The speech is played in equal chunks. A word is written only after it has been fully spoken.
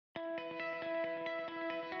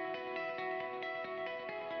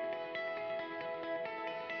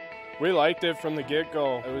We liked it from the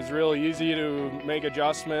get-go. It was real easy to make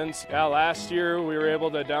adjustments. Yeah, last year we were able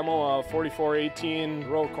to demo a 4418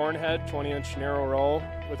 row corn head, 20-inch narrow row.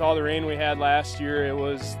 With all the rain we had last year, it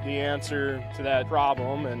was the answer to that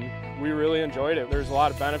problem, and we really enjoyed it. There's a lot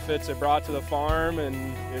of benefits it brought to the farm, and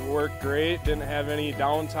it worked great. Didn't have any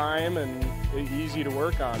downtime, and easy to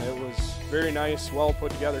work on. It was very nice, well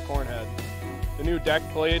put together corn head. The new deck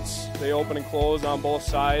plates, they open and close on both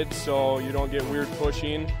sides, so you don't get weird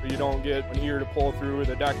pushing, or you don't get an ear to pull through with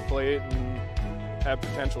a deck plate and have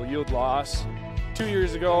potential yield loss. 2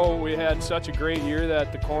 years ago, we had such a great year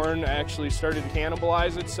that the corn actually started to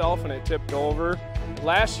cannibalize itself and it tipped over.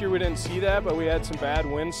 Last year we didn't see that, but we had some bad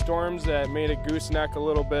windstorms that made it gooseneck a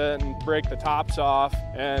little bit and break the tops off.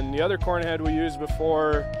 And the other corn head we used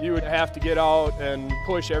before, you would have to get out and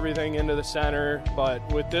push everything into the center. But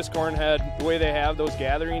with this corn head, the way they have those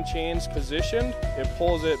gathering chains positioned, it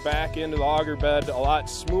pulls it back into the auger bed a lot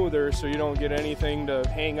smoother, so you don't get anything to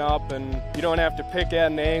hang up and you don't have to pick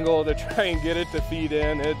at an angle to try and get it to feed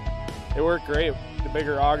in. It worked great. The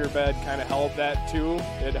bigger auger bed kind of helped that too.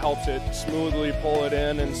 It helps it smoothly pull it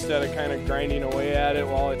in instead of kind of grinding away at it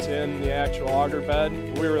while it's in the actual auger bed.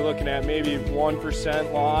 We were looking at maybe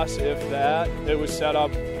 1% loss, if that. It was set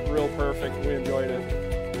up real perfect. We enjoyed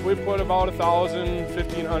it. We put about 1,000,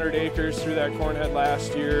 1,500 acres through that corn head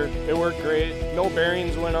last year. It worked great. No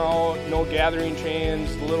bearings went out, no gathering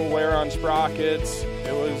chains, little wear on sprockets.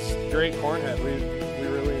 It was great corn head.